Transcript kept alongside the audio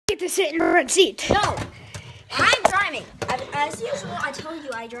to sit in the front seat. No, I'm driving. As usual, I tell you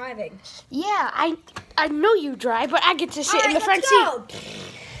I'm driving. Yeah, I know you drive, but I get to sit in the front seat.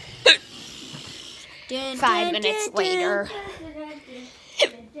 5 minutes later.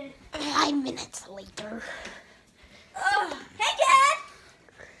 5 minutes later. Hey, Dad.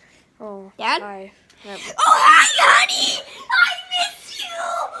 Oh, Dad? Hi. Yep. Oh, hi, honey. I miss you.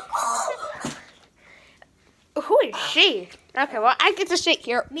 Oh. Who is she? Okay, well, I get to sit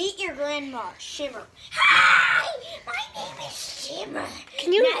here. Meet your grandma, Shimmer. Hi, my name is Shimmer.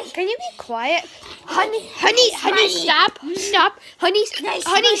 Can you be quiet? Honey, stop, honey,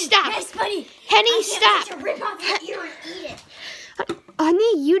 honey, stop. Nice buddy. Honey, stop. To rip off your ear and eat it.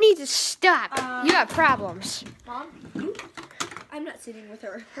 Honey, you need to stop. You have problems. Mom, I'm not sitting with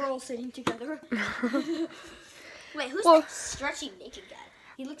her. We're all sitting together. Wait, who's that stretching naked guy?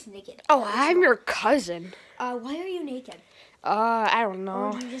 He looks naked. Oh, I'm your cousin. Why are you naked? I don't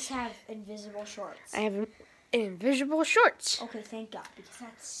know. Or do you just have invisible shorts? I have invisible shorts. Okay, thank God, because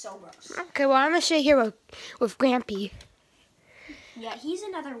that's so gross. Okay, well, I'm gonna sit here with Grampy. Yeah, he's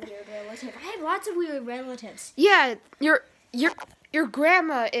another weird relative. I have lots of weird relatives. Yeah, your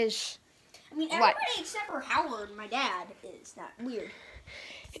grandma is. I mean, everybody except for Howard, my dad, is not weird.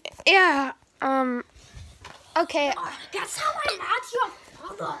 Yeah. Okay. That's how I met your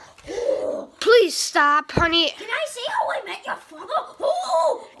father. Please stop, honey. Can I say how I met your father?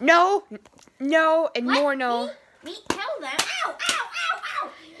 No, and more no. Tell them. Ow, ow, ow, ow.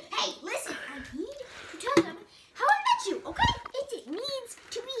 Hey, listen, I need to tell them how I met you, okay? It needs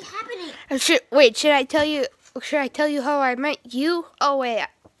to be happening. Should I tell you how I met you? Oh wait,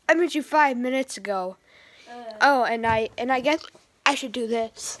 I met you 5 minutes ago. And I guess I should do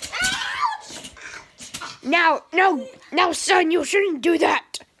this. Now, son, you shouldn't do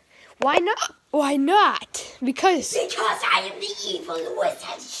that. Why not? Why not? Because I am the evil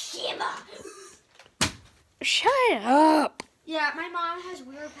wizard Shimmer. Shut up. Yeah, my mom has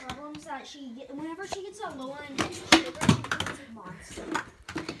weird problems that whenever she gets a lower intensity sugar, she becomes a monster.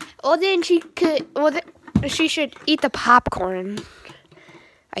 Well, then she should eat the popcorn.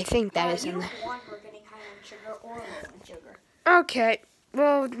 I think that is in there. You don't want her getting high on sugar or low on sugar. Okay.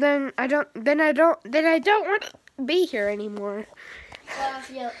 Well, then I don't want to be here anymore.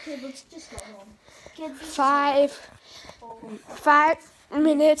 Yeah, kids, let's just go home. Kids, 5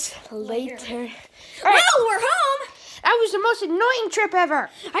 minutes later. Well, we're home. That was the most annoying trip ever.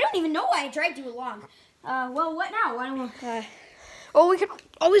 I don't even know why I dragged you along. Well, what now? Why don't we? Well, we could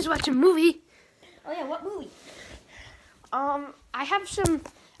always watch a movie. Oh yeah, what movie? I have some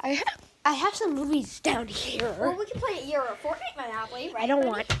movies down here. Well, we can play your Fortnite Monopoly, right? I don't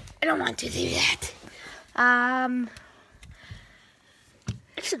want to do that.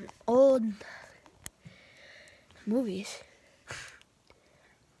 Some old movies.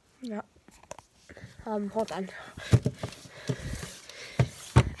 No. Hold on.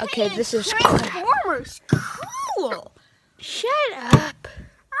 Okay, hey, this is Transformers. Cool. Shut up.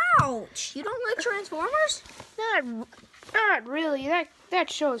 Ouch. You don't like Transformers? Not really. That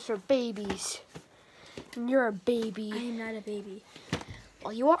show's for babies. And you're a baby. I am not a baby.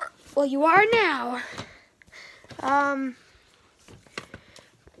 Well, you are. Well, you are now.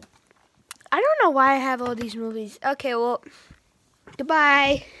 I don't know why I have all these movies. Okay, well,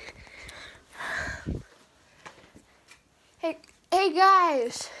 goodbye. Hey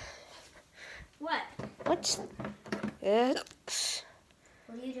guys. What? What's this?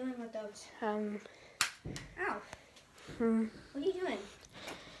 What are you doing with those? Ow. What are you doing?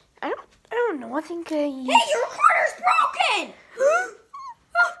 I don't know. I think Hey, your recorder's broken!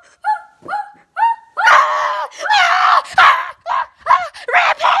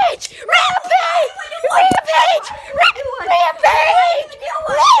 Rampage! Rampage! Rampage!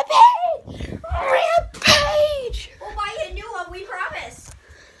 We'll buy you a new one, we promise.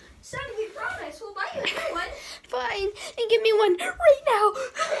 Son, we promise. We'll buy you a new one. Fine, and give me one right now.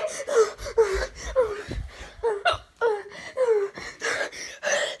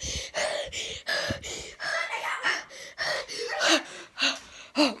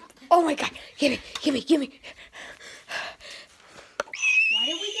 Oh my God! Give me! Why did we get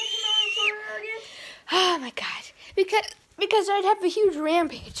him on recorder again? Oh my God! Because I'd have a huge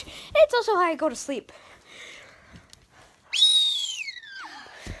rampage. It's also how I go to sleep.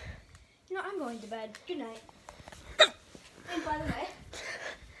 You know, I'm going to bed. Good night. And by the way,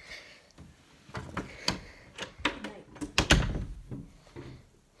 good night.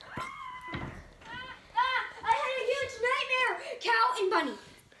 I had a huge nightmare! Cow and bunny.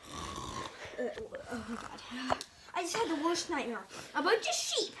 Oh God. I just had the worst nightmare. A bunch of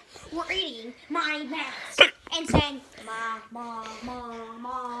sheep were eating my mask and saying, ma, ma, ma,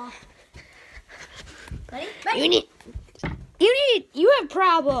 ma. Ready? You have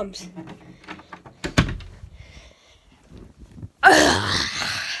problems. I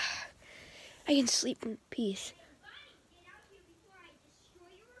can sleep in peace.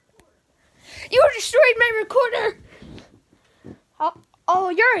 You destroyed my recorder. Oh,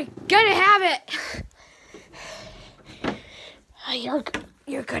 you're gonna have it.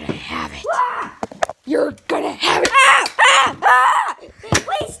 You're gonna have it. Ah! You're gonna have it.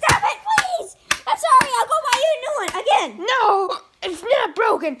 Please stop it, please. I'm sorry. I'll go buy you a new one again. No, it's not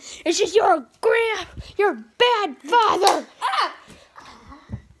broken. It's just you're a bad father. Ah!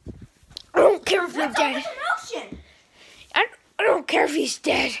 I don't care if you're dead. Promotion. I don't care if he's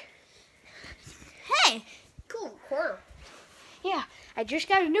dead. Hey, cool recorder. Yeah, I just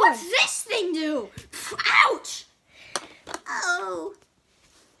got a new What's one. this thing do? Ouch! Oh.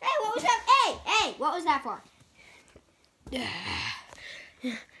 Hey, what was that? Hey, what was that for?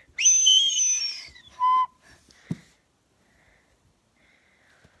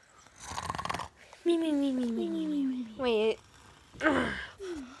 Me. Wait.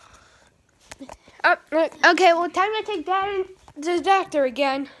 Okay, well, time to take Dad to the doctor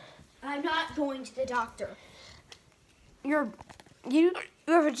again. I'm not going to the doctor. You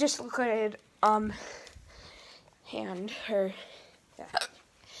ever just look at hand her.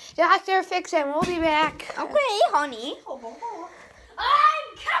 Doctor, fix it. We'll be back. Okay, honey. I'm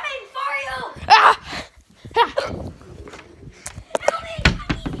coming for you. Ah! Ah! Help me,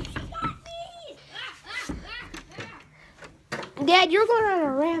 honey. Dad, you're going on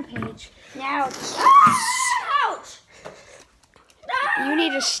a rampage. Now, Ouch! you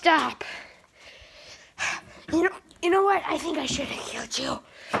need to stop. You know what? I think I should have killed you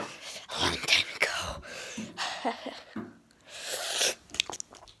a long time ago.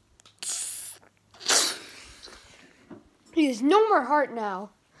 He has no more heart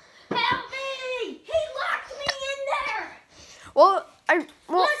now. Help me! He locked me in there. Well,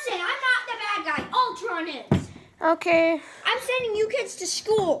 Listen, I'm not the bad guy. Ultron is. okay. I'm sending you kids to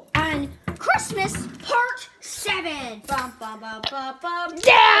school on Christmas Part 7. Bum, bum, bum, bum, bum,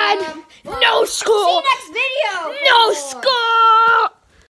 Dad, bum, bum. no school. See you next video. No school.